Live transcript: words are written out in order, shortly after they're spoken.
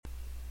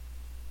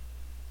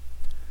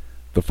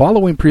The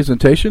following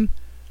presentation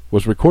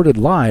was recorded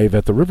live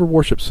at the River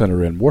Worship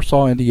Center in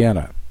Warsaw,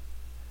 Indiana.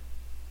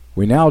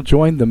 We now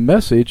join the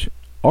message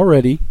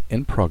already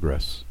in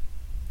progress.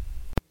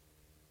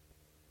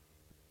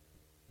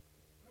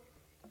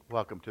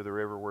 Welcome to the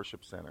River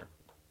Worship Center.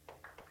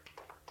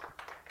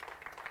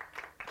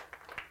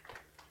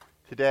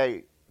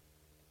 Today,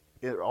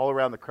 all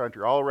around the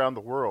country, all around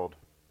the world,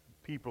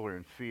 people are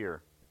in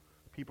fear.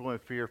 People are in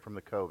fear from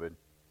the COVID.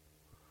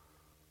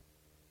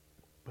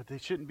 But they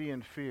shouldn't be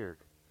in fear.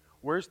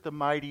 Where's the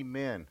mighty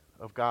men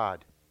of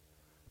God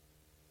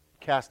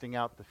casting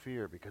out the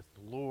fear? Because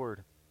the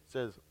Lord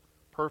says,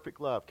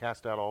 perfect love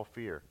casts out all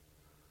fear.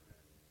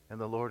 And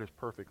the Lord is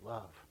perfect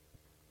love.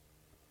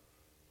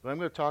 But I'm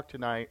going to talk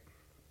tonight,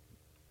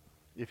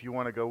 if you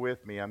want to go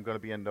with me, I'm going to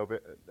be in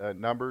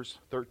Numbers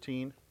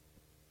 13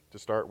 to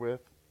start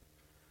with.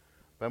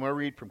 But I'm going to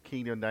read from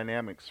Kingdom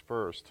Dynamics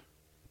first.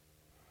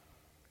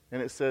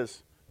 And it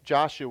says,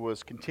 Joshua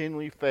was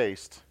continually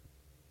faced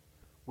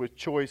with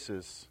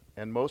choices,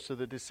 and most of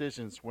the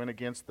decisions went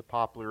against the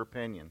popular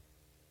opinion.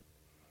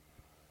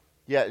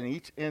 Yet in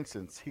each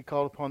instance, he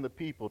called upon the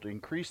people to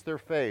increase their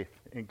faith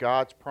in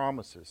God's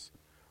promises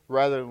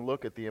rather than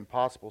look at the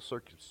impossible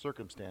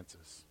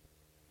circumstances.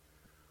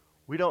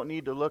 We don't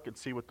need to look and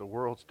see what the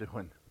world's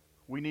doing.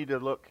 We need to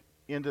look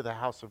into the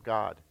house of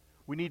God.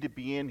 We need to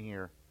be in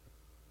here.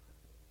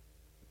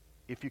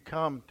 If you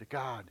come to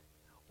God,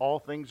 all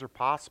things are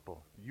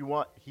possible. You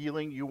want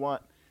healing, you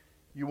want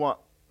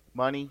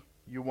money,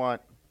 you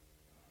want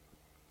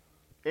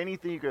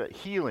anything you got,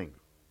 healing.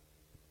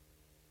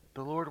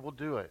 The Lord will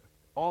do it.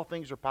 All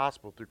things are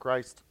possible through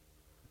Christ.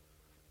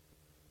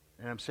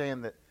 And I'm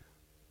saying that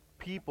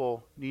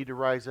people need to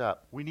rise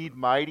up. We need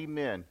mighty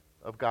men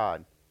of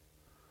God.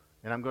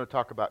 And I'm going to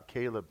talk about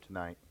Caleb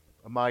tonight,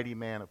 a mighty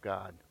man of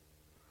God.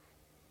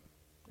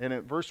 And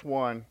in verse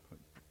 1,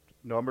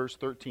 Numbers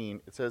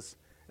 13, it says,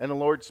 And the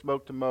Lord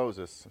spoke to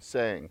Moses,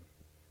 saying,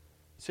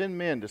 Send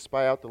men to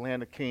spy out the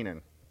land of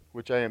Canaan,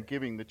 which I am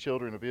giving the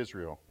children of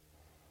Israel.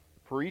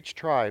 For each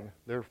tribe,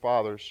 their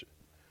fathers,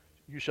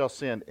 you shall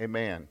send a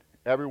man,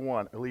 every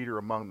one a leader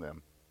among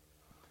them.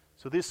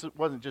 So this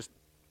wasn't just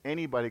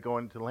anybody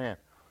going into the land.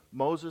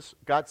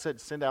 God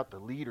said, send out the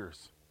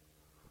leaders.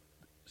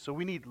 So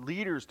we need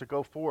leaders to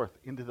go forth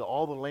into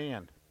all the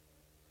land.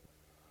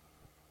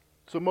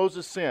 So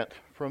Moses sent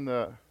from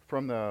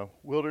the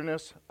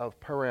wilderness of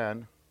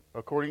Paran,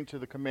 according to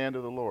the command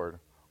of the Lord,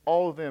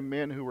 all of them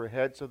men who were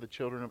heads of the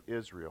children of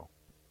Israel.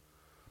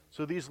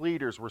 So these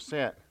leaders were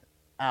sent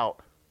out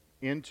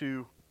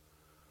into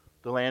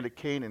the land of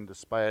Canaan to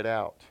spy it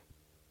out.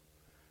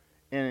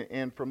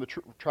 And from the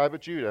tribe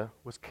of Judah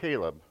was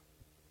Caleb,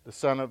 the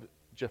son of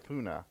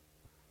Jephunneh.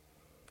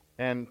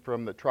 And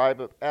from the tribe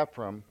of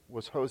Ephraim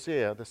was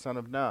Hosea, the son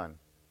of Nun.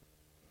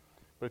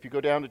 But if you go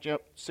down to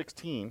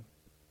 16,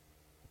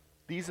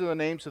 these are the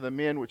names of the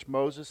men which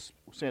Moses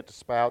sent to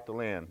spy out the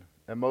land.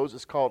 And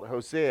Moses called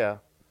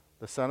Hosea,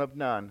 the son of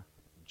Nun,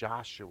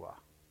 Joshua.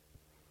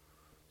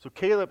 So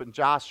Caleb and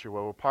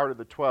Joshua were part of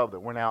the 12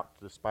 that went out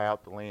to spy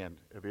out the land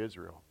of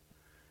Israel.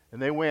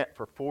 And they went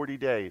for 40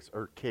 days,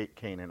 or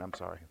Canaan, I'm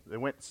sorry. They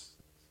went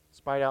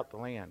spied out the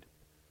land.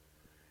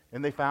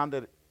 And they found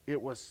that it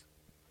was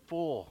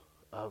full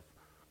of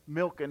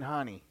milk and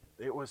honey.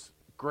 It was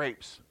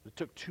grapes. It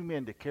took 2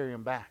 men to carry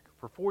them back.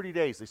 For 40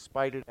 days they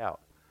spied it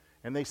out.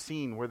 And they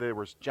seen where there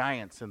was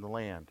giants in the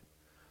land.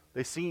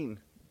 They seen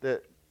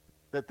that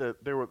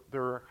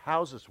their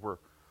houses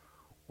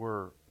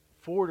were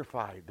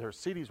fortified. Their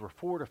cities were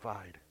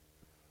fortified.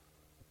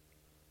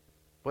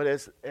 But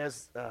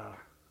as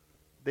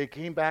they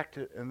came back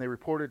and they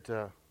reported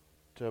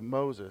to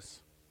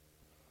Moses,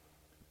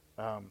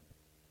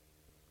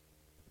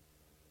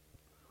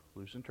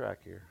 losing track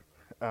here.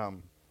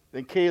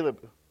 Then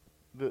Caleb,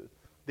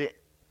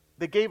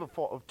 they gave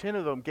 10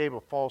 of them gave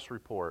a false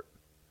report.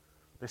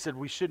 They said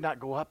we should not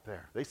go up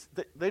there. They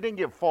didn't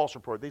give a false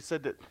report. They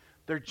said that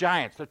they're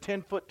giants. They're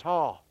 10 foot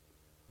tall.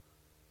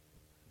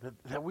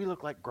 That we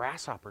look like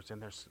grasshoppers in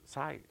their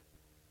sight.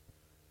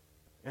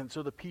 And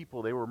so the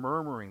people, they were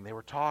murmuring, they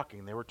were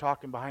talking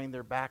behind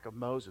their back of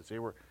Moses. They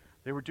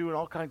were doing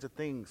all kinds of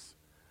things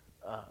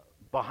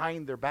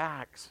behind their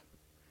backs.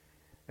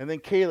 And then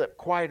Caleb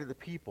quieted the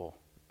people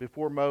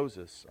before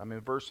Moses. I'm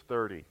in verse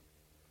 30.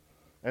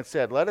 And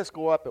said, Let us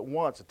go up at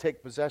once and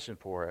take possession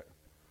for it,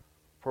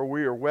 for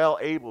we are well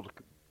able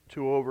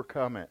to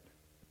overcome it.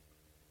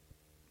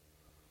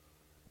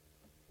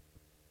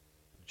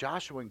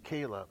 Joshua and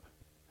Caleb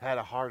had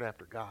a heart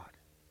after God.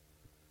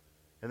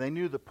 And they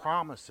knew the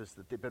promises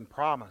that they'd been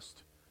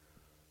promised,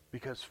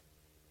 because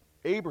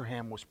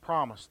Abraham was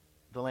promised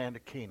the land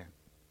of Canaan.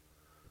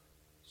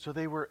 So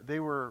they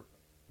were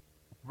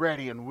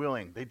ready and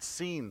willing. They'd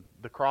seen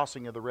the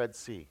crossing of the Red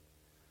Sea.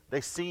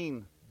 They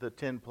seen the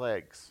 10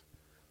 plagues.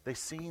 They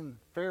seen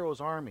Pharaoh's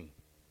army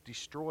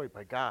destroyed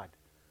by God.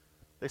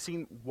 They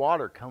seen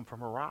water come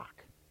from a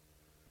rock.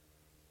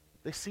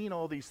 They seen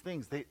all these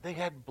things. They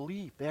had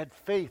belief. They had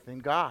faith in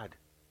God.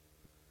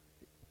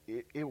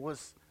 It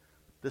was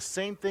the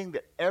same thing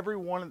that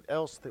everyone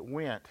else that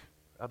went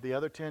of the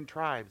other 10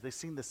 tribes, they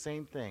seen the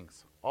same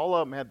things. All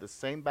of them had the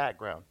same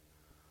background.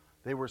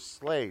 They were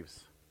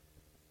slaves.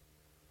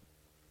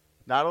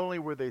 Not only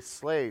were they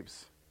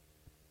slaves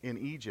in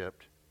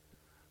Egypt,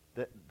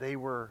 that they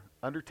were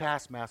under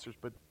taskmasters,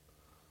 but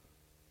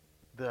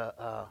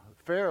the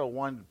Pharaoh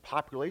wanted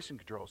population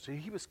control. So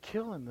he was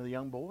killing the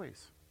young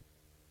boys.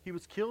 He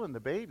was killing the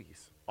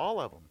babies, all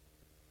of them.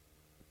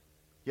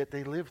 Yet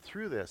they lived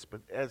through this.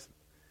 But as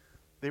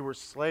they were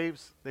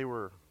slaves, they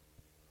were,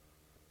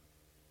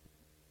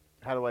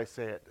 how do I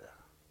say it?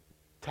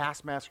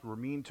 Taskmasters were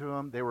mean to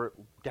them. They were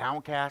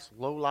downcast,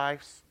 low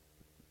lives.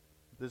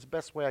 This is the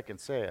best way I can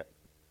say it.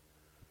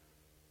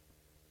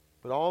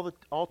 But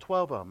all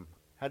 12 of them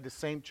had the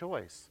same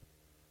choice.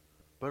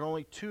 But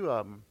only 2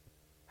 of them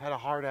had a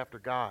heart after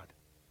God.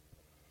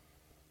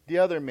 The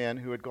other men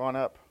who had gone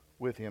up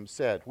with him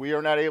said, "We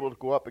are not able to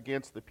go up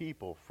against the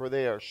people, for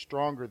they are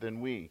stronger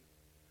than we."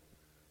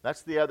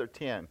 That's the other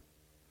 10.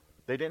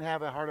 They didn't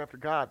have a heart after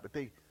God, but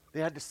they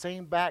had the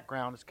same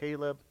background as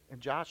Caleb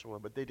and Joshua,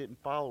 but they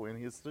didn't follow in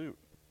his suit.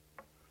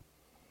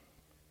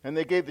 And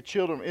they gave the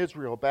children of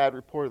Israel a bad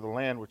report of the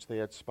land which they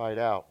had spied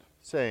out,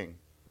 saying,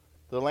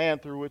 "The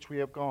land through which we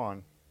have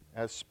gone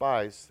as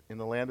spies in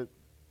the land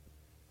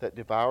that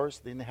devours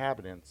the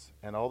inhabitants,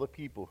 and all the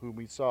people whom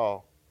we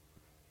saw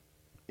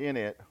in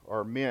it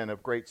are men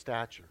of great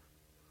stature."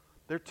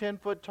 They're 10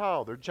 foot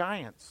tall. They're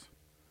giants.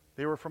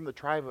 They were from the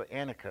tribe of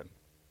Anakim.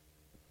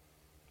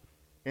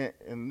 And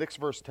the next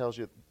verse tells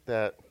you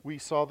that we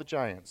saw the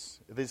giants.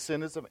 The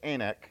descendants of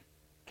Anak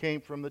came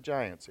from the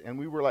giants, and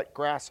we were like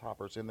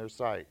grasshoppers in their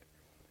sight.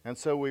 And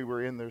so we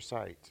were in their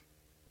sight.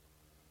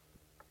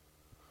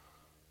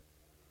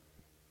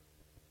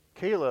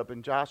 Caleb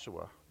and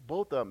Joshua,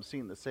 both of them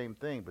seen the same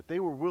thing, but they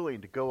were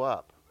willing to go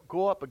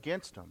up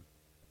against them.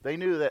 They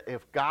knew that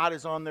if God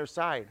is on their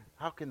side,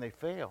 how can they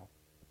fail?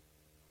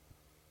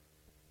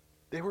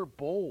 They were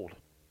bold.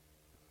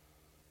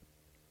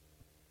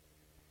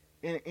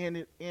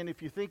 And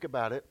if you think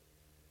about it,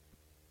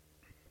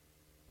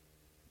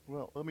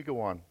 well, let me go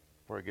on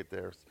before I get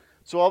there.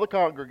 So all the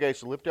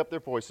congregation lifted up their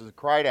voices and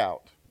cried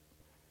out,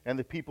 and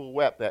the people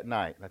wept that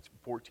night. That's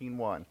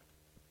 14:1.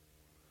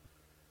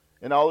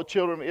 And all the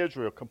children of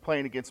Israel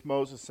complained against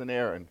Moses and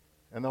Aaron,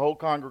 and the whole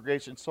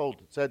congregation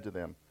said to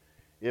them,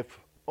 "If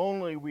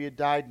only we had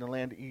died in the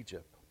land of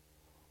Egypt,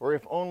 or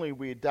if only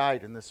we had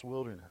died in this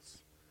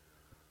wilderness."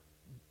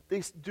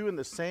 They're doing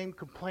the same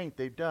complaint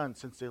they've done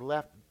since they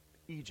left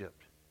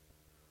Egypt.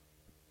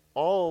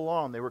 All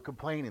along they were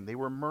complaining, they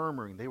were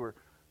murmuring, they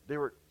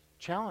were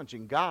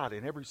challenging God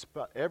in every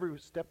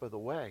step of the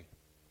way.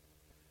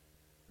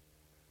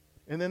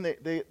 And then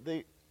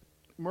they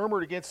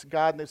murmured against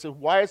God, and they said,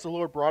 "Why has the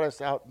Lord brought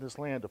us out in this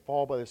land to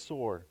fall by the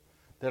sword,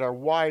 that our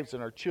wives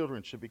and our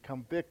children should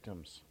become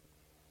victims?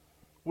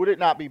 Would it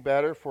not be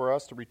better for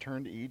us to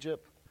return to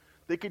Egypt?"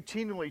 They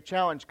continually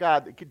challenge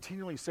God. They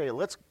continually say,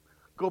 "Let's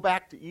go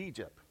back to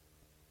Egypt."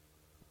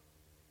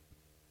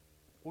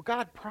 Well,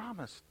 God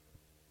promised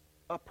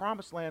a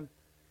promised land.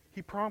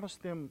 He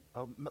promised them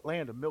a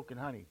land of milk and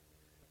honey.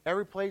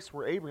 Every place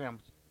where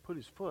Abraham put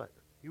his foot,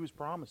 he was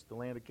promised the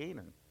land of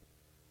Canaan.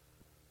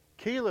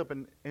 Caleb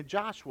and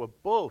Joshua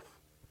both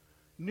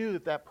knew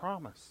that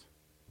promise.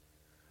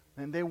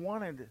 And they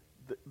wanted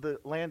the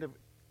land of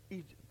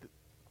Egypt.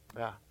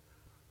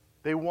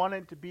 They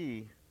wanted to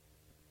be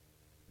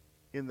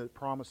in the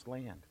promised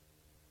land.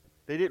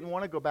 They didn't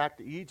want to go back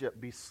to Egypt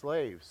and be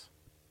slaves.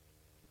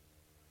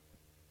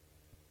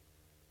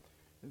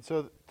 And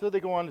so they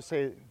go on to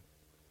say,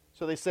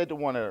 so they said to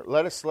one another,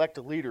 "Let us select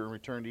a leader and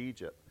return to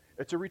Egypt."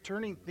 It's a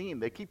returning theme.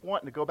 They keep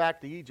wanting to go back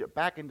to Egypt,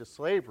 back into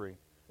slavery,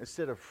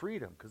 instead of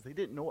freedom, because they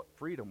didn't know what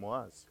freedom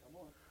was.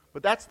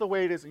 But that's the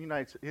way it is in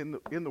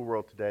the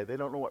world today. They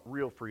don't know what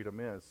real freedom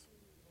is.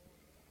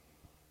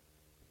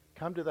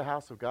 Come to the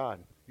house of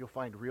God. You'll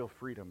find real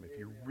freedom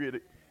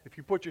if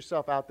you put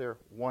yourself out there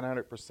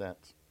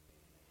 100%.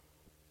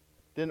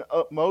 Then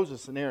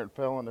Moses and Aaron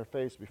fell on their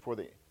face before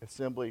the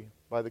assembly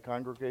by the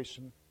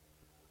congregation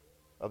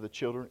of the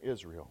children of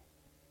Israel.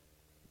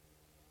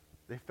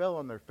 They fell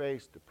on their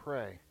face to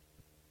pray,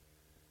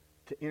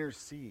 to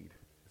intercede.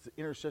 The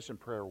intercession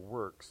prayer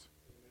works.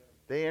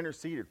 They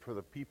interceded for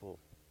the people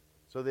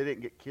so they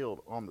didn't get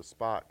killed on the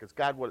spot, because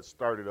God would have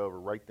started over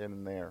right then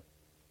and there.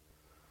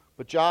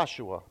 But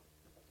Joshua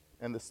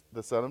and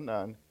the son of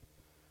Nun,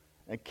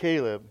 and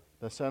Caleb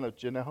the son of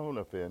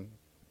Jephunneh,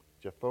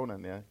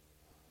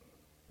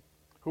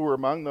 who were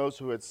among those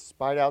who had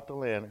spied out the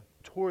land,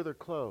 tore their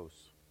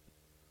clothes.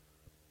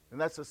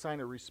 And that's a sign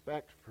of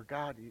respect for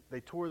God.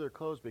 They tore their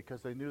clothes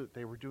because they knew that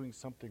they were doing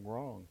something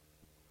wrong.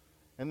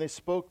 And they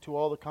spoke to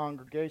all the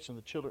congregation,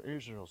 the children of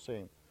Israel,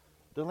 saying,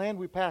 "The land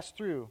we passed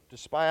through to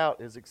spy out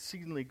is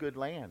exceedingly good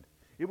land."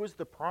 It was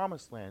the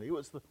promised land. It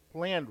was the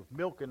land with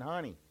milk and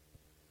honey.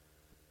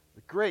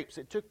 The grapes,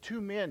 it took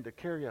 2 men to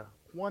carry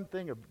one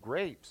thing of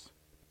grapes.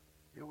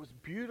 It was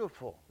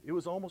beautiful. It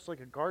was almost like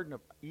a Garden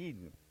of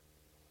Eden.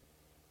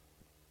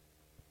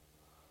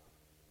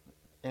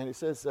 And it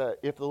says,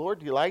 "If the Lord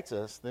delights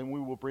us, then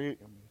we will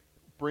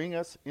bring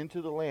us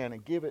into the land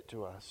and give it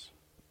to us.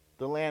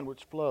 the land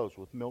which flows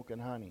with milk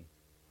and honey.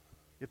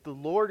 If the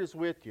Lord is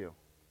with you,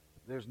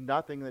 there's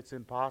nothing that's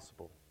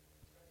impossible.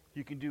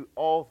 You can do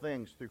all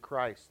things through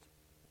Christ.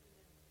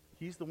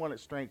 He's the one that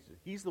strengthens you.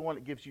 He's the one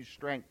that gives you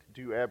strength to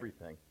do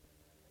everything.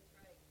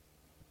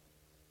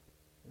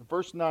 In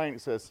verse 9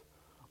 it says,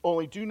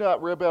 "Only do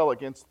not rebel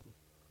against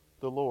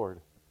the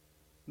Lord,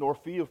 nor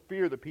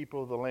fear the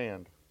people of the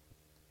land,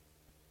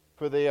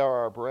 for they are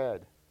our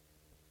bread."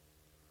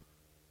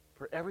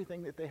 For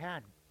everything that they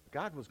had,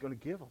 God was going to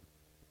give them.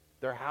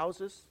 Their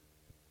houses,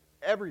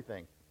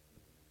 everything.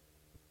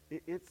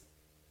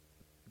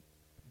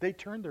 They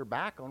turned their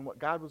back on what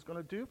God was going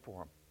to do for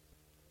them.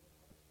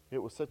 It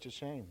was such a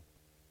shame.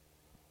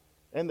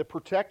 And the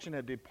protection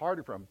had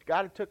departed from them.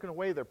 God had taken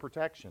away their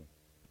protection.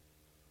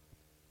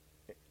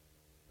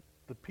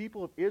 The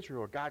people of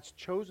Israel are God's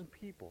chosen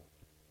people.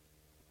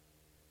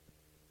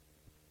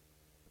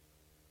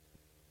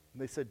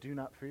 And they said, do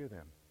not fear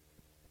them.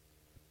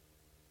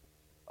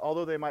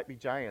 Although they might be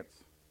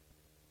giants,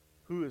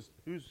 who's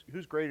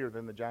greater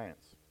than the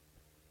giants?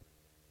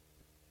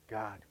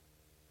 God.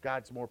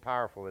 God's more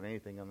powerful than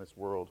anything in this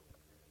world.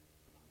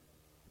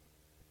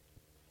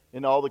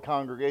 And all the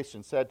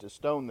congregation said to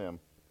stone them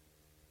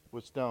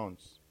with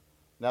stones.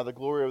 Now the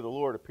glory of the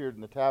Lord appeared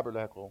in the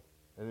tabernacle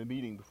and the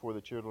meeting before the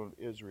children of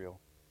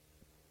Israel.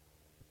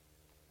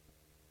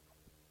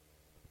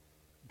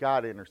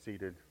 God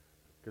interceded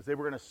because they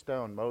were going to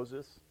stone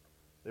Moses.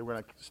 They were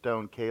going to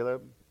stone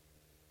Caleb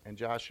and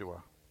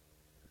Joshua.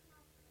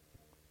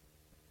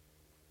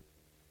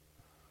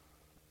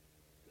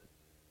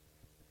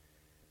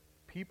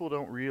 People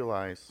don't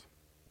realize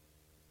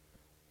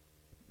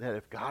that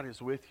if God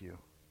is with you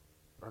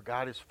or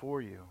God is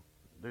for you,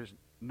 there's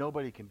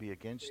nobody can be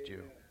against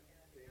you.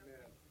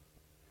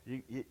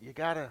 You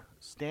got to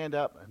stand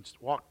up and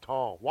walk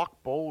tall,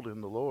 walk bold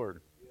in the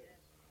Lord.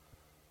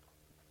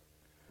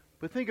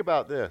 But think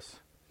about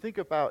this. Think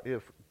about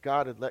if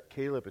God had let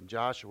Caleb and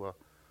Joshua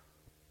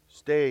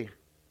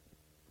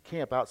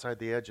camp outside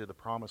the edge of the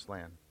promised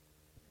land.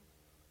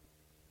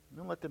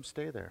 Don't let them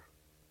stay there.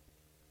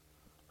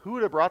 Who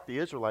would have brought the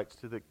Israelites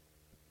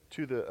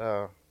to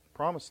the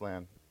promised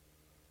land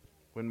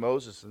when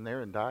Moses and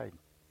Aaron died?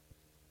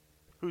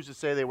 Who's to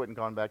say they wouldn't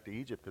have gone back to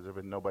Egypt because there would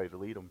have been nobody to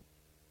lead them?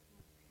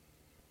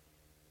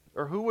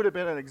 Or who would have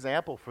been an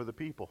example for the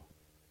people?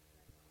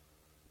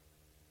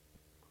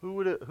 Who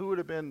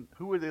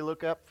would they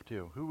look up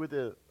to? Who would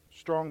the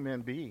strong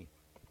men be?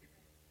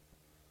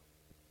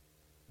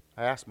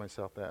 I ask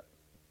myself that.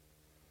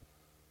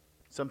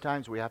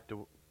 Sometimes we have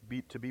to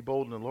be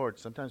bold in the Lord.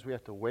 Sometimes we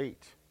have to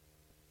wait.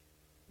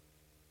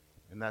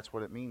 And that's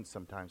what it means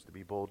sometimes to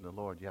be bold in the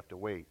Lord. You have to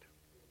wait.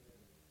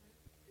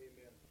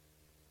 Amen.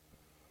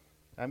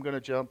 I'm going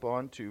to jump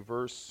on to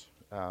verse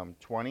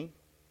 20.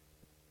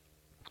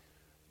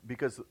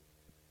 Because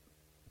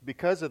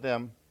of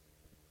them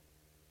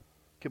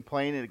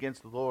complaining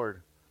against the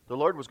Lord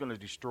was going to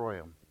destroy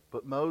them.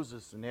 But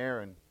Moses and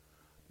Aaron,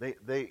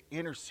 they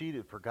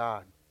interceded for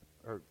God,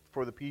 or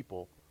for the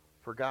people,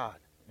 for God.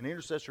 An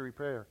intercessory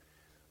prayer.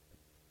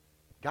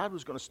 God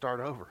was going to start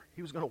over.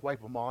 He was going to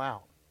wipe them all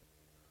out.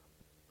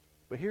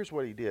 But here's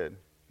what he did.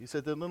 He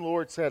said, "Then the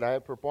Lord said, I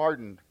have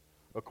pardoned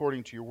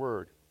according to your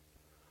word.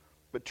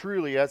 But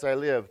truly, as I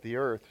live, the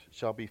earth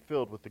shall be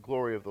filled with the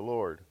glory of the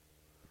Lord.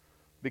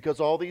 Because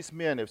all these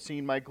men have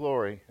seen my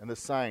glory and the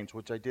signs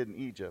which I did in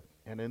Egypt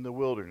and in the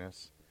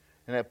wilderness,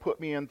 and have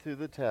put me into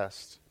the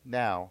test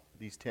now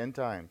these 10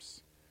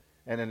 times,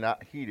 and have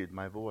not heeded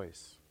my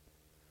voice.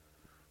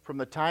 From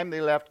the time they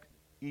left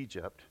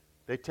Egypt,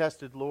 they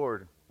tested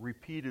Lord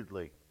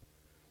repeatedly.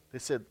 They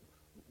said,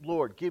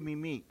 Lord, give me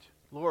meat.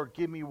 Lord,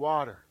 give me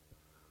water.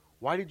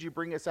 Why did you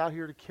bring us out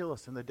here to kill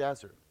us in the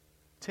desert?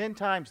 10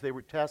 times they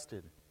were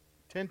tested.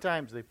 10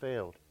 times they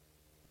failed.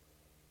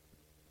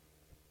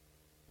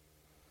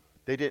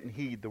 They didn't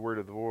heed the word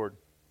of the Lord.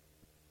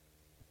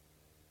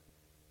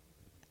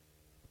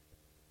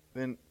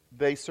 Then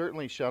they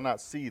certainly shall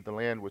not see the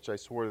land which I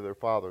swore to their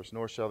fathers,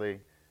 nor shall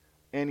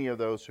any of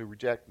those who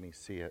reject me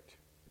see it.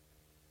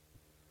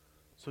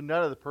 So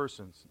none of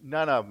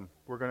them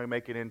were going to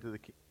make it into the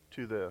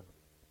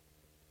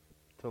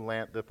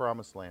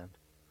promised land.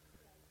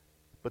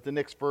 But the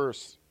next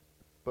verse,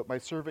 but my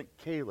servant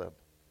Caleb,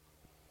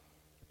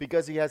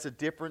 because he has a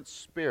different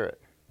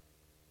spirit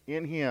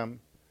in him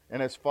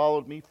and has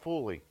followed me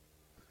fully.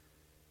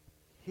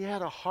 He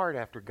had a heart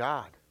after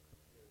God.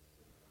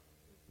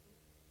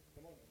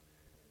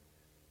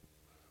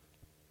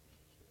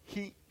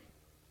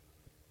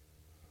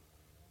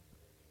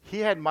 He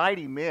had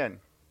mighty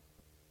men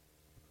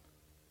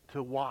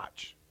to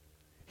watch.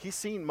 He's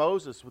seen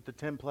Moses with the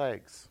 10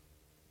 plagues.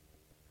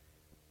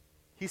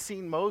 He's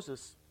seen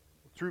Moses,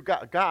 through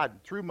God,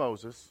 through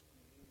Moses,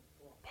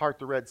 part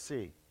the Red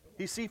Sea.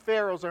 He see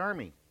Pharaoh's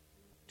army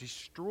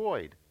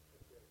destroyed.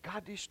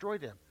 God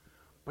destroyed him.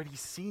 But he's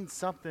seen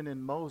something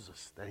in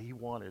Moses that he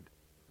wanted.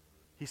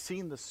 He's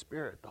seen the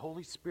Spirit, the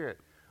Holy Spirit.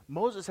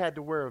 Moses had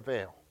to wear a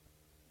veil.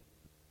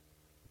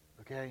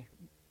 Okay?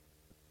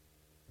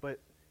 But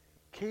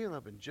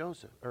Caleb and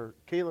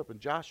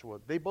Joshua,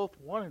 they both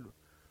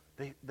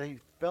They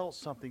felt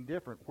something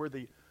different where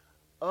the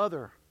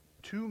other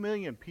 2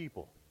 million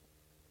people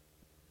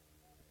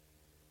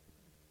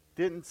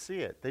didn't see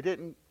it. They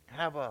didn't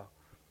have a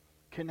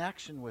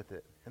connection with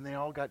it, and they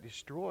all got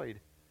destroyed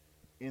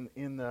in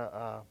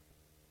the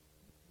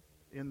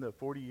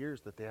 40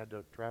 years that they had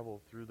to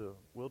travel through the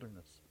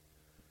wilderness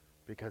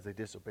because they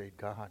disobeyed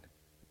God.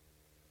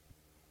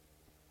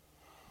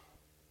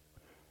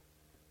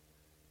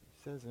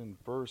 It says in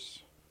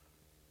verse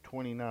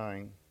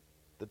 29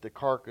 that the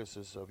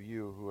carcasses of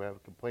you who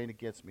have complained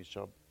against me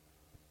shall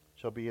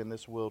be in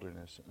this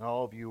wilderness, and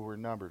all of you were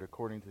numbered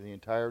according to the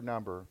entire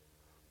number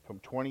from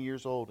 20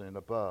 years old and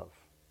above,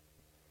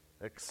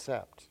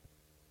 except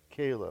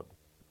Caleb,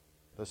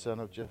 the son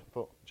of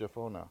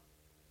Jephunneh,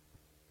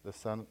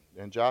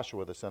 and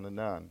Joshua, the son of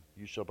Nun.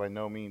 You shall by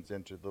no means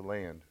enter the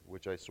land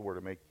which I swore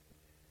to make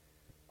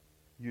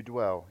you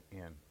dwell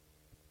in.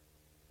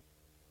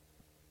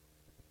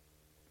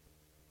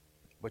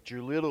 But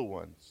your little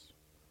ones,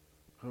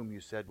 whom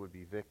you said would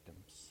be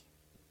victims,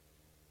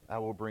 I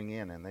will bring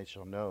in, and they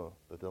shall know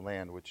that the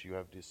land which you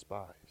have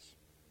despised.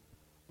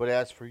 But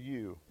as for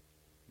you,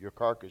 your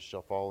carcass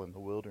shall fall in the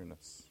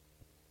wilderness.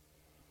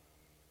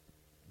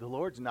 The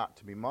Lord's not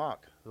to be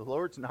mocked. The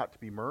Lord's not to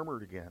be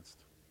murmured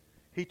against.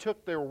 He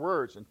took their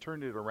words and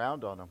turned it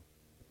around on them.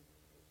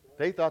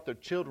 They thought their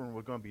children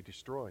were going to be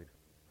destroyed.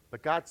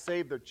 But God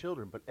saved their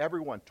children. But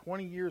everyone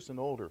 20 years and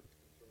older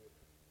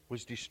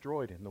was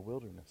destroyed in the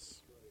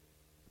wilderness.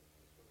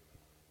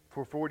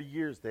 For 40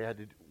 years they had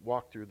to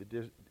walk through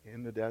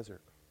in the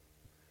desert.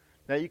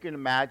 Now you can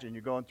imagine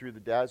you're going through the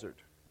desert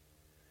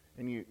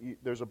and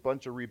there's a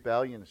bunch of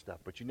rebellion and stuff,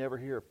 but you never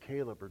hear of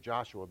Caleb or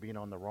Joshua being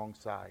on the wrong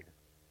side.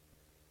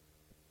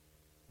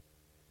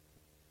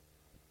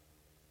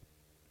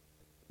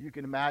 You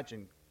can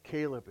imagine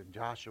Caleb and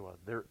Joshua.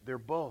 They're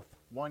both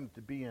wanting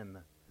to be in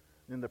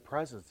the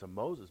presence of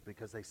Moses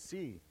because they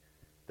see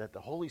that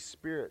the Holy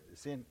Spirit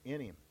is in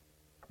him.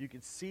 You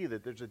can see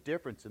that there's a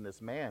difference in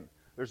this man.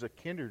 There's a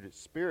kindred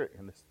spirit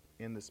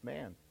in this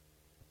man.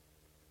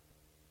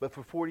 But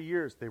for 40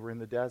 years they were in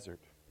the desert.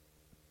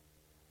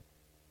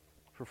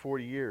 For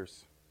 40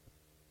 years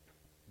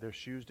their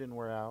shoes didn't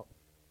wear out.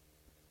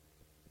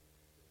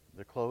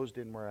 Their clothes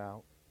didn't wear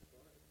out.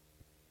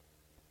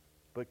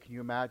 But can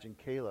you imagine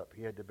Caleb?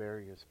 He had to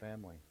bury his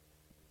family.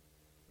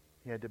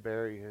 He had to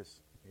bury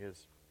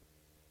his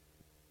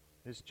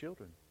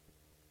children.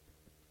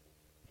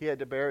 He had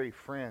to bury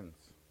friends.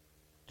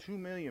 2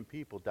 million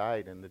people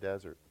died in the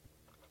desert.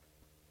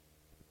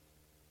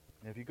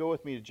 And if you go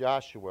with me to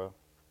Joshua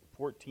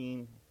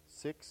 14,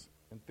 6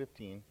 and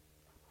 15.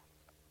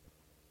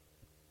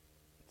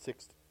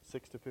 6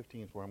 to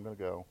 15 is where I'm going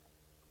to go.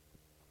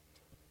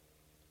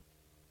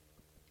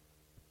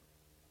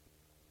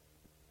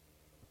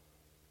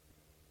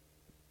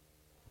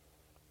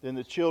 Then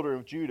the children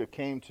of Judah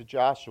came to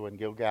Joshua in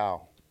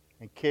Gilgal,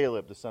 and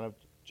Caleb, the son of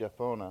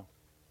Jephunneh,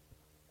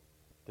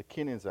 the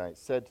Kenizzite,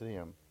 said to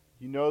him,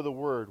 You know the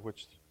word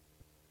which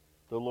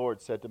the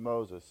Lord said to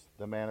Moses,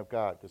 the man of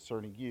God,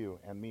 concerning you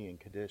and me in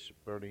Kadesh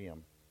Barnea.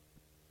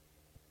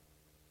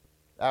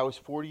 I was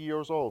 40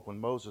 years old when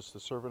Moses,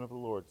 the servant of the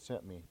Lord,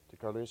 sent me to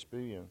Kadesh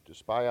Barnea to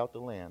spy out the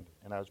land,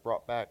 and I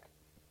brought back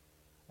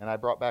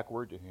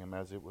word to him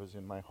as it was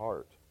in my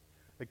heart.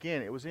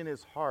 Again, it was in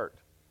his heart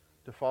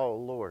to follow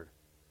the Lord.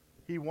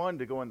 He wanted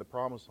to go in the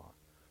promised land.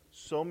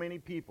 So many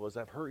people, as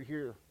I've heard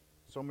here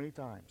so many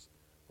times,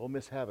 will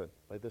miss heaven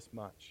by this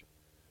much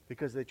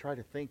because they try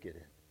to think it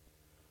in.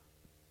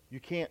 You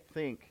can't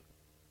think.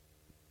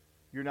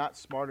 You're not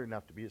smart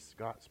enough to be as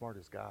smart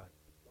as God.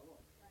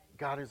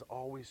 God is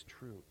always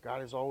true.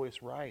 God is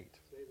always right.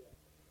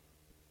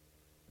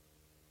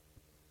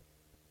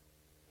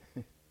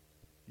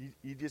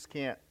 You just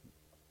can't.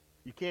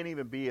 You can't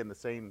even be in the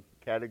same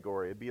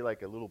category. It'd be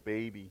like a little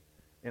baby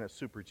and a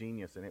super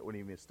genius, and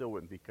it still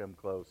wouldn't become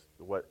close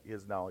to what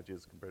his knowledge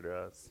is compared to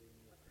us.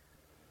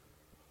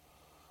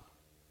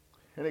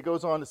 And it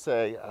goes on to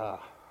say,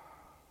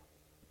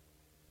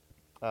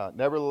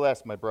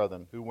 nevertheless, my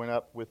brethren, who went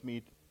up with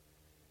me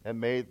and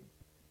made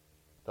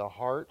the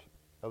heart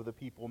of the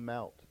people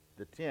melt.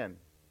 The 10.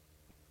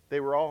 They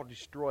were all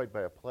destroyed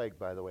by a plague,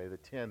 by the way, the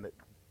 10 that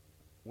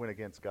went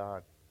against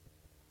God.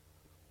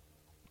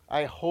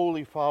 I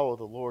wholly follow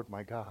the Lord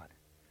my God.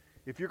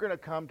 If you're going to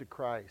come to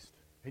Christ,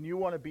 and you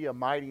want to be a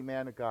mighty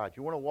man of God,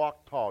 you want to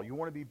walk tall, you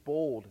want to be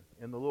bold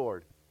in the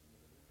Lord,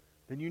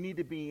 then you need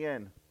to be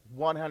in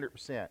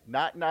 100%.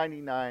 Not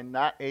 99,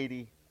 not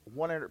 80,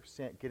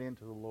 100% get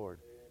into the Lord.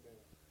 Amen.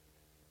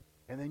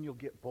 And then you'll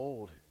get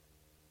bold.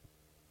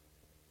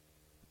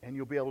 And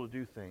you'll be able to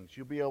do things.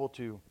 You'll be able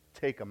to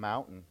take a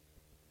mountain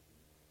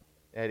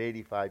at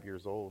 85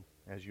 years old,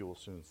 as you will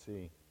soon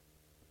see.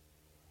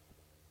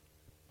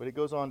 But it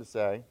goes on to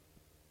say,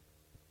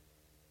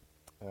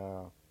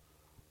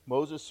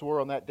 Moses swore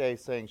on that day,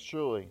 saying,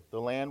 Surely the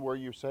land where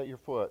you set your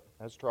foot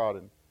has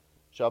trodden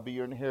shall be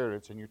your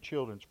inheritance and your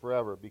children's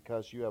forever,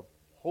 because you have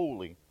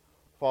wholly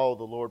followed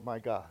the Lord my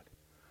God.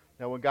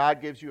 Now when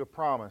God gives you a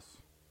promise,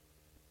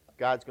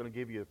 God's going to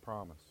give you a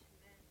promise.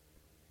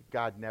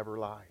 God never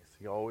lies.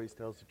 He always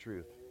tells the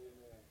truth.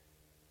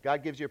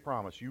 God gives you a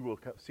promise. You will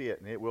see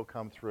it, and it will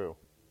come through.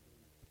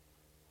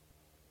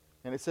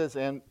 And it says,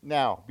 and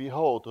now,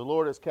 behold, the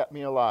Lord has kept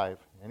me alive.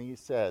 And he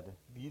said,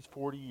 these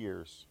 40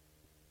 years,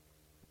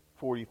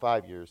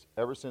 45 years,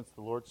 ever since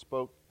the Lord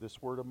spoke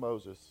this word of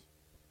Moses,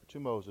 to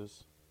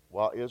Moses,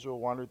 while Israel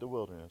wandered the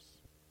wilderness.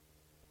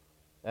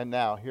 And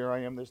now, here I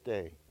am this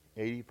day,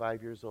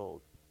 85 years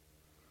old.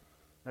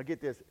 Now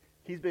get this.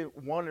 He's been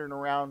wandering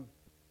around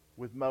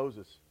with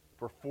Moses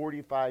for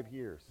 45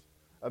 years.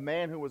 A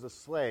man who was a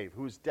slave,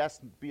 who was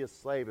destined to be a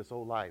slave his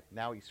whole life.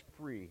 Now he's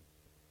free.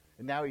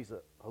 And now he's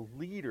a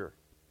leader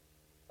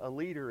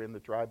in the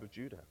tribe of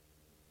Judah.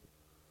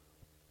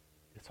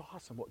 It's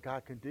awesome what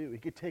God can do. He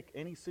can take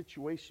any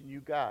situation you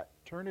got,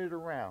 turn it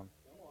around.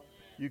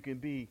 You can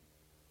be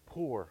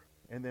poor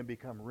and then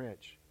become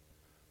rich.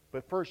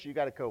 But first you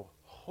got to go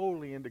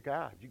wholly into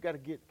God. You got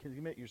to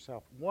commit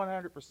yourself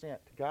 100% to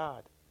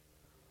God.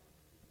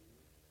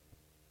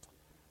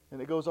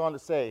 And it goes on to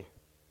say,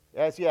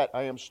 as yet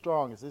I am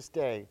strong as this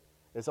day,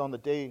 as on the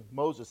day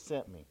Moses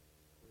sent me.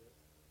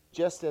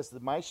 Just as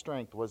my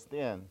strength was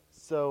then,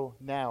 so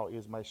now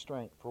is my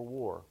strength for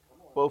war,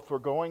 both for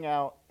going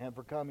out and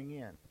for coming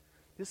in.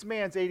 This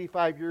man's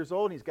 85 years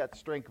old and he's got the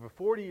strength of a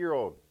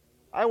 40-year-old.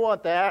 I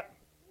want that.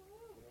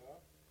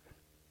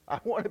 I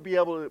want to be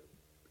able to,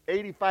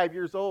 85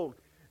 years old.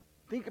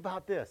 Think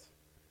about this.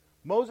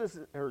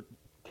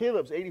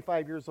 Caleb's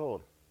 85 years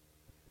old.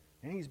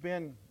 And he's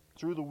been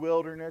through the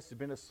wilderness. He's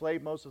been a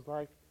slave most of his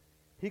life.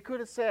 He could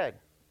have said,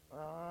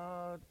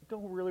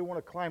 don't really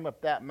want to climb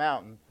up that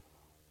mountain.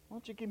 Why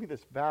don't you give me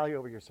this valley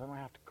over here so I don't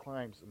have to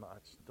climb so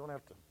much. Don't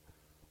have to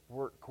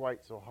work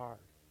quite so hard.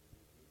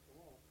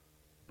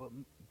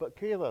 But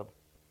Caleb,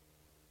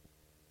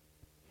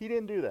 he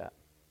didn't do that.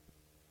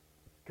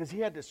 Because he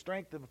had the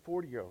strength of a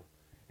 40-year-old.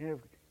 And if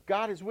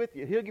God is with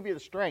you, he'll give you the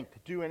strength to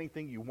do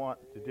anything you want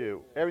to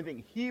do.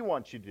 Everything he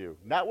wants you to do.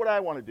 Not what I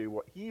want to do,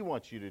 what he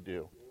wants you to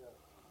do.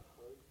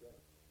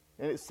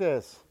 And it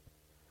says,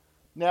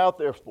 now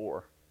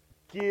therefore,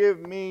 give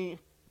me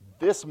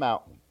this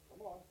mountain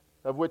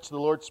of which the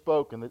Lord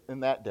spoke in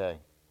that day.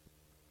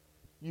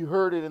 You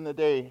heard it in the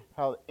day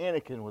how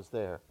Anakim was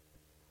there,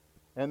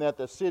 and that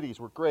the cities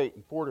were great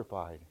and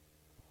fortified.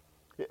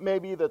 It may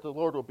be that the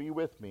Lord will be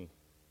with me,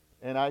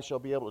 and I shall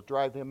be able to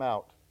drive them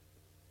out,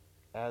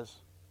 as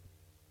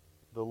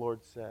the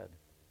Lord said.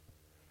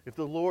 If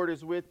the Lord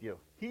is with you.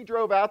 He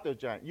drove out those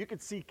giants. You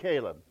could see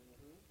Caleb.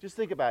 Just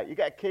think about it. You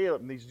got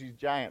Caleb and these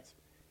giants.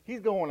 He's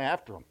going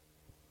after them.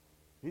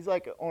 He's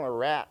like on a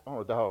rat,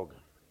 on a dog.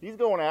 He's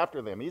going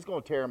after them. He's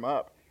going to tear them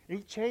up. And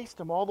he chased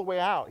them all the way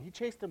out. He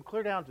chased them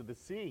clear down to the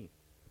sea.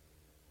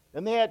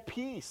 And they had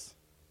peace.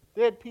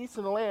 They had peace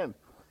in the land.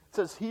 It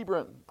says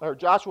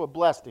Joshua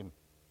blessed him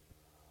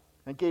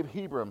and gave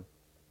Hebron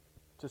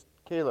to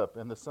Caleb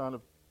and the son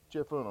of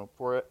Jephunneh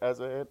as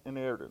an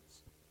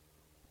inheritance.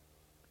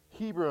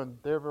 Hebron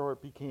therefore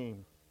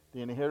became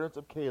the inheritance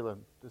of Caleb,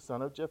 the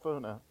son of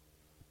Jephunneh,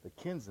 the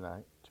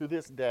Kenizzite, to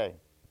this day,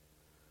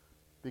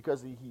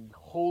 because he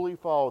wholly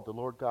followed the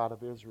Lord God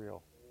of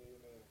Israel.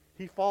 Amen.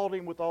 He followed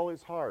him with all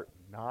his heart,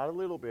 not a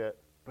little bit,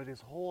 but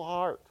his whole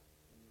heart.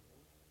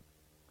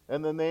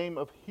 And the name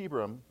of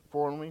Hebron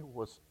formerly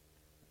was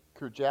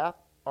Kirjath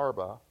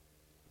Arba.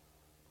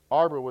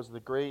 Arba was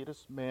the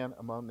greatest man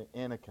among the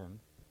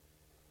Anakim.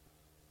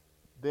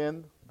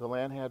 Then the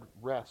land had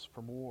rest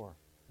from war.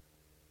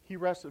 He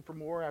rested from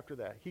war after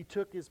that. He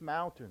took his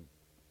mountain,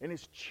 and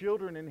his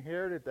children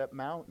inherited that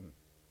mountain.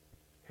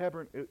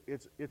 Hebron,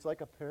 it's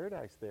like a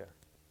paradise there.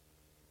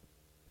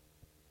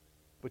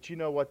 But you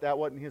know what? That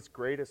wasn't his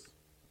greatest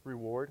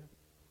reward.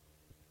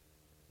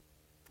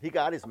 He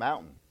got his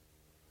mountain.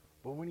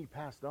 But when he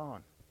passed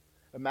on,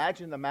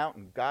 imagine the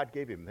mountain God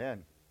gave him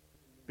then,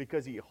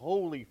 because he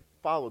wholly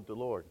followed the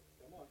Lord.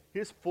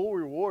 His full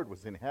reward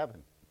was in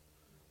heaven.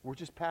 We're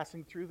just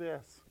passing through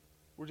this.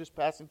 We're just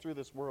passing through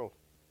this world.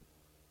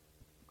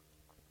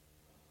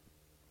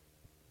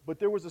 But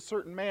there was a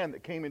certain man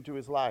that came into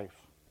his life.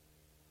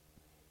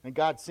 And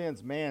God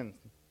sends man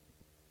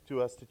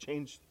to us to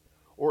change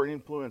or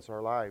influence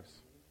our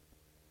lives.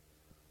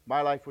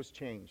 My life was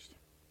changed.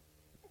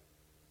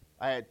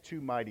 I had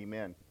two mighty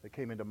men that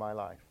came into my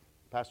life,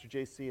 Pastor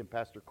JC and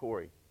Pastor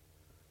Corey.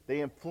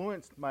 They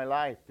influenced my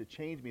life to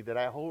change me, that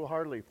I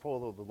wholeheartedly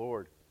follow the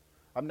Lord.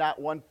 I'm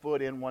not 1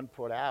 foot in, 1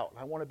 foot out.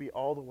 I want to be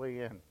all the way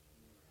in.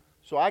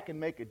 So I can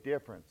make a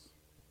difference.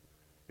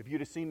 If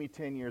you'd have seen me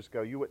 10 years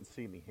ago, you wouldn't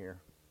see me here.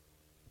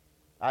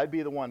 I'd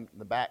be the one in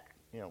the back,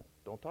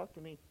 don't talk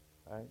to me.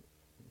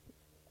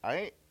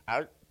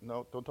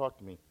 No, don't talk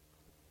to me.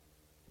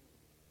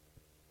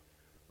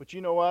 But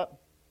you know what?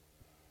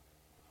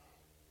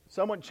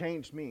 Someone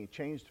changed me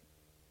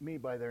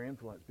by their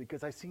influence,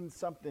 because I seen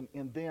something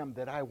in them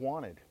that I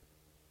wanted.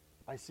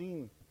 I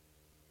seen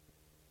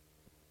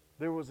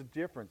there was a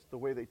difference, the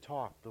way they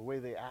talk, the way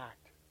they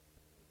act.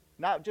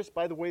 Not just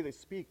by the way they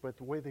speak, but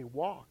the way they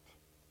walked.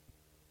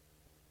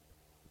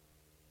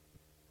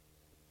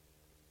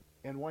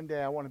 And one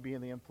day I want to be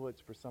in the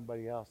influence for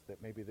somebody else,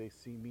 that maybe they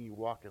see me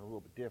walking a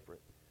little bit different.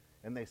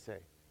 And they say,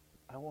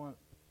 I want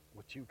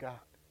what you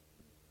got.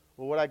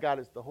 Well, what I got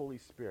is the Holy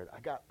Spirit. I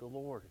got the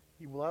Lord.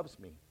 He loves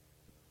me.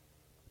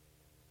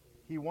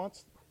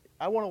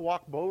 I want to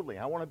walk boldly.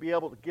 I want to be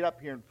able to get up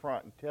here in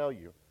front and tell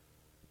you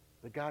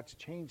that God's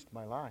changed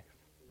my life.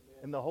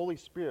 Amen. And the Holy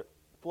Spirit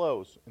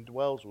flows and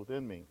dwells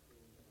within me.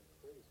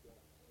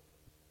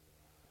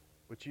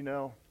 But you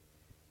know,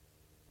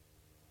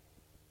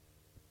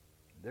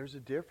 there's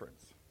a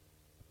difference.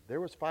 There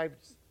was five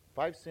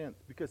sins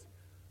because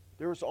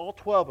there was all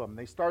 12 of them.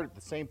 They started at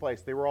the same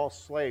place. They were all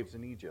slaves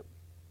in Egypt.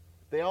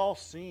 They all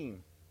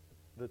seen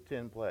the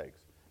 10 plagues.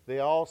 They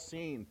all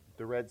seen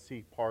the Red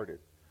Sea parted.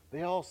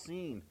 They all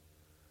seen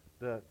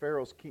the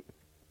Pharaohs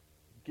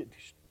get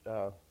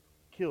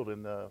killed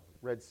in the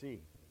Red Sea.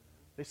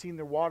 They seen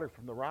their water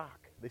from the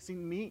rock. They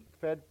seen meat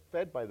fed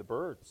by the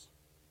birds.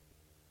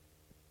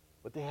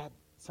 But they had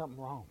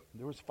something wrong.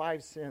 There was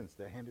 5 sins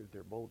that hindered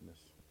their boldness.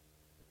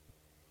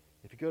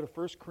 If you go to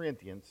 1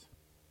 Corinthians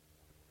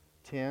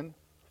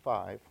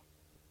 10:5,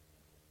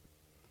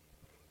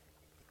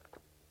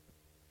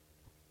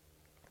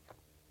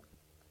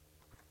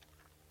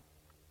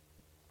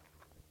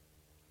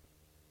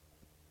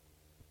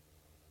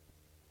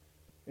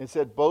 it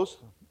said,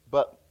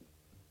 but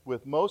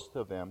with most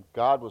of them,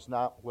 God was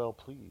not well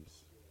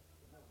pleased,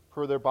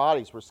 for their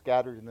bodies were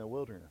scattered in the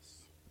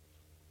wilderness.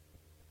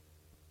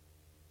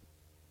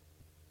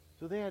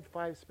 So they had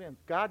 5 sins.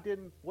 God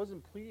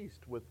wasn't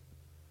pleased with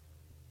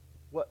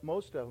what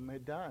most of them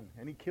had done,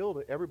 and he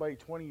killed everybody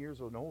 20 years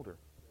and older.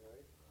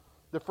 Right.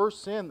 The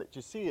first sin that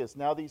you see is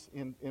now these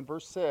in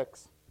verse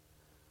 6.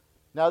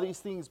 Now these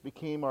things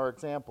became our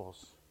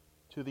examples,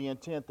 to the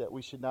intent that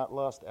we should not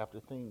lust after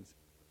things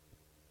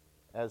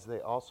as they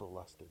also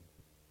lusted.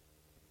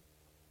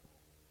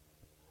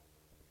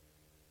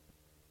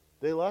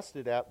 They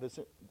lusted at this.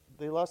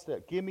 They lusted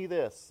at, give me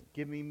this,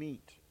 give me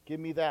meat, give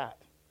me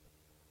that.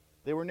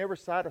 They were never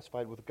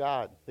satisfied with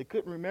God. They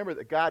couldn't remember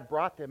that God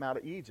brought them out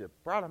of Egypt,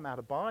 brought them out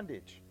of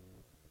bondage.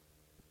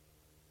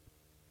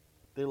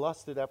 They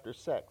lusted after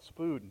sex,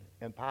 food,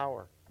 and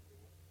power.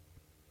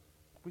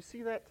 We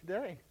see that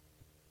today.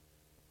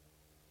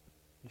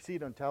 You see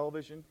it on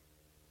television,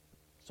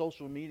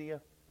 social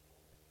media.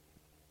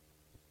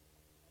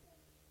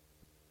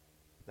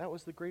 That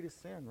was the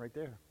greatest sin right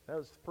there. That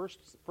was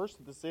first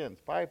of the sins,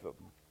 5 of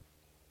them.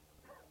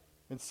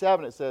 In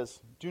 7 it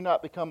says, do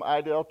not become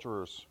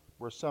idolaters,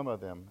 were some of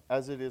them,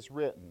 as it is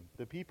written,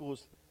 the people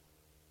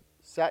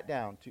sat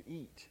down to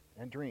eat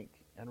and drink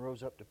and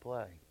rose up to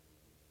play.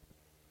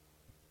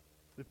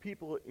 The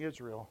people of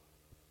Israel,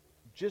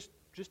 just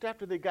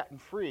after they'd gotten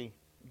free,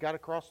 got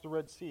across the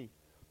Red Sea,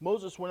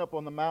 Moses went up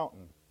on the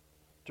mountain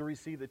to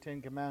receive the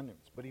 10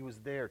 Commandments, but he was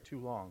there too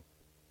long.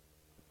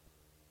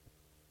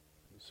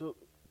 So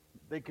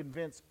they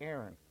convinced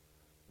Aaron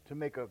to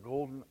make a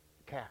golden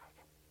calf.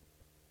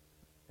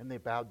 And they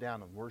bowed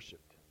down and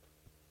worshipped.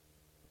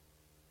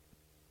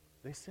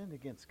 They sinned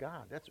against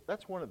God.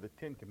 That's one of the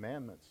 10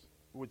 Commandments,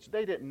 which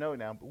they didn't know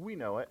now, but we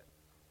know it.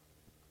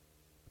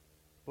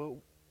 But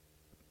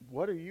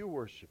what are you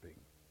worshiping?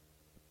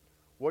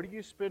 What are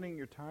you spending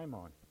your time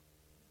on?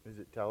 Is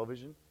it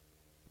television?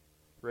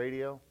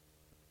 Radio?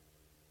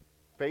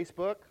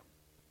 Facebook?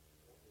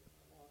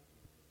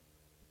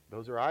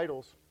 Those are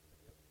idols.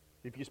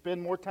 If you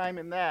spend more time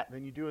in that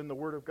than you do in the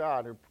Word of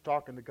God or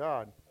talking to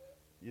God,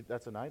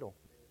 that's an idol.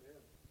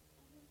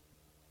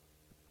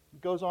 It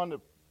goes on to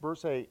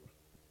verse 8.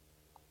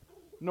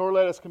 Nor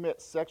let us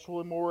commit sexual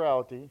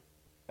immorality,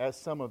 as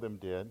some of them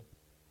did,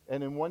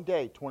 and in one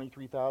day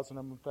 23,000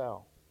 of them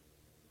fell.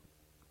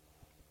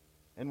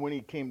 And when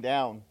he came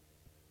down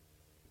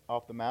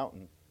off the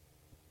mountain,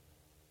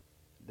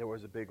 there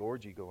was a big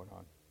orgy going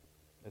on.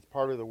 It's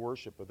part of the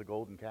worship of the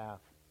golden calf.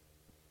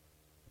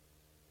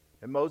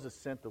 And Moses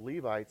sent the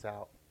Levites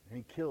out, and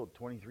he killed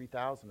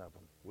 23,000 of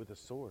them with a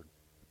sword.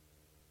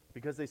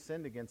 Because they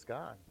sinned against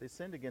God. They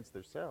sinned against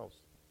themselves.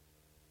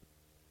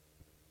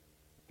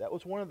 That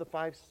was one of the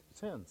 5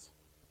 sins.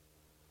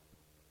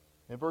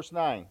 In verse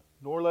 9,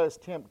 nor let us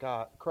tempt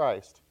God,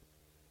 Christ,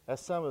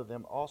 as some of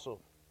them also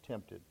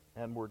tempted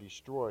and were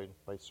destroyed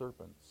by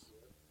serpents.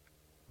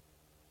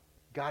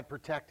 God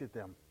protected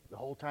them the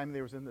whole time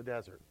they was in the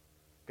desert.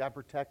 God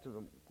protected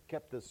them,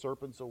 kept the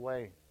serpents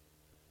away.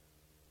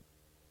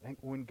 And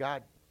when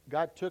God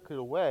took it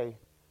away,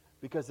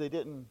 because they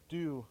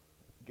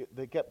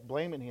kept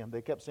blaming him.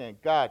 They kept saying,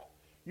 God,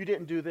 you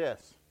didn't do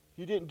this.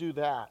 You didn't do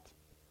that.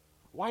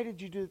 Why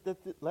did you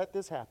let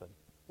this happen?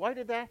 Why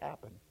did that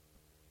happen?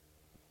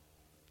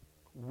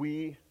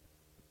 We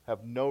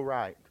have no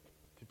right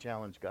to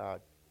challenge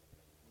God.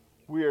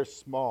 We are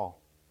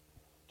small.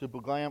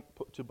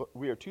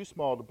 We are too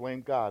small to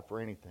blame God for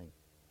anything.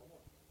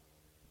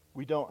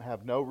 We don't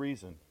have no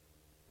reason.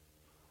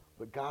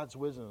 But God's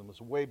wisdom is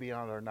way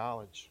beyond our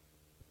knowledge.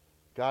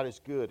 God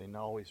is good and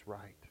always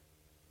right.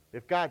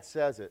 If God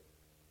says it,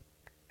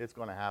 it's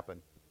going to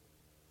happen.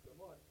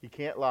 He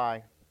can't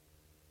lie.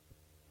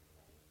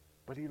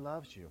 But he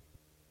loves you.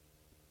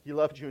 He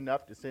loved you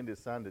enough to send his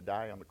son to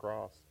die on the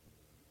cross.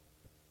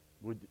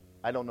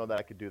 I don't know that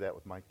I could do that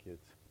with my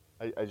kids.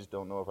 I just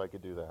don't know if I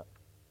could do that.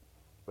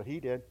 But he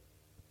did.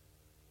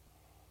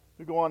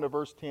 We go on to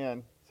verse 10.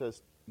 It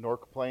says, nor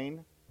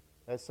complain,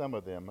 as some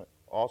of them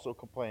also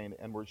complained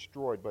and were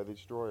destroyed by the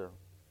destroyer.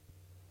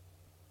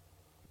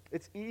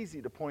 It's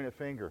easy to point a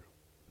finger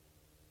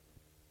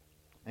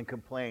and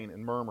complain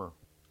and murmur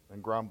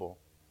and grumble,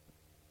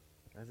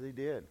 as they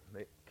did.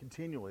 They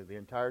continually, the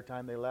entire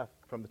time they left,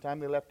 from the time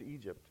they left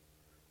Egypt,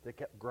 they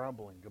kept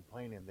grumbling,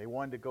 complaining. They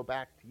wanted to go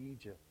back to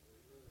Egypt.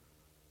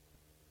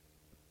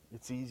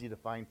 It's easy to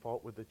find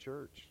fault with the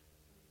church.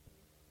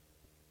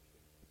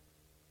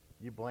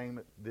 You blame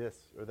it this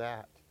or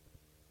that.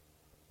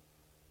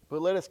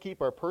 But let us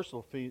keep our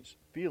personal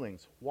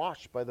feelings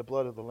washed by the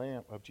blood of the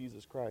Lamb of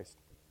Jesus Christ.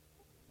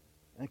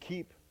 And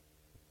keep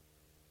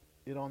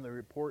it on the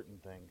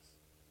important things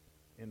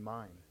in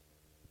mind.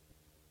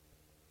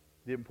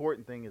 The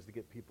important thing is to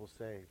get people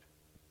saved.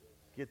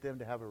 Get them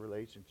to have a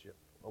relationship,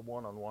 a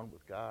one-on-one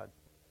with God,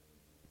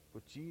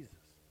 with Jesus.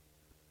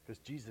 Because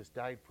Jesus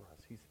died for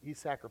us. He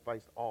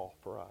sacrificed all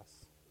for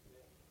us.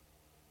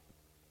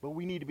 But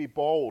we need to be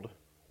bold,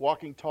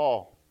 walking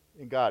tall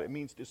in God. It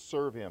means to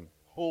serve Him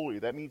wholly.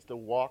 That means to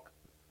walk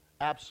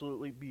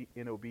absolutely be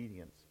in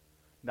obedience.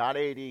 Not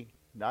 80,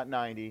 not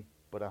 90,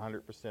 but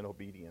 100%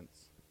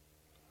 obedience.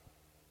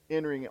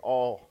 Entering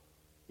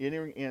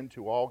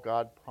into all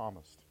God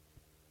promised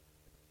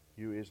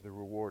you is the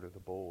reward of the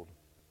bold.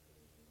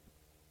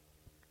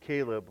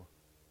 Caleb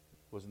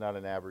was not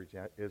an average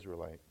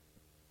Israelite.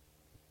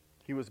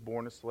 He was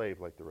born a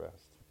slave like the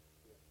rest.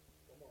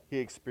 He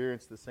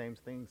experienced the same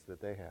things that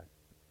they had.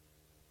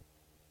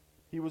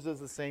 He was of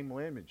the same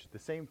lineage, the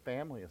same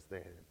family as they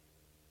had.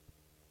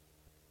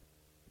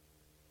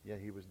 Yet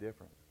he was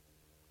different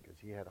because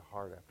he had a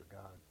heart after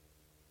God.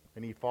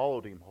 And he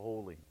followed Him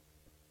wholly.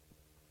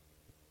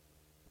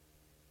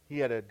 He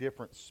had a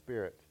different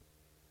spirit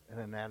and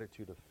an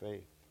attitude of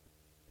faith.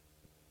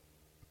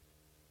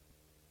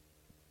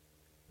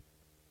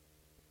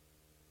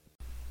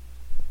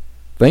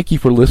 Thank you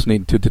for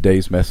listening to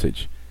today's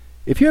message.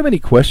 If you have any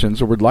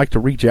questions or would like to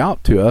reach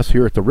out to us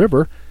here at the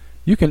River,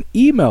 you can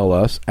email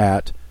us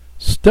at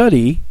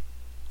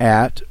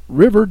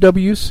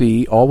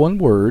study@riverwc, all one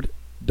word,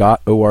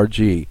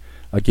 .org.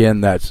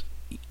 Again, that's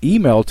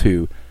email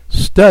to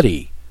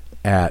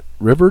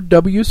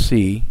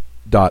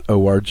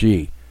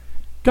study@riverwc.org.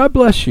 God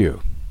bless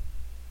you.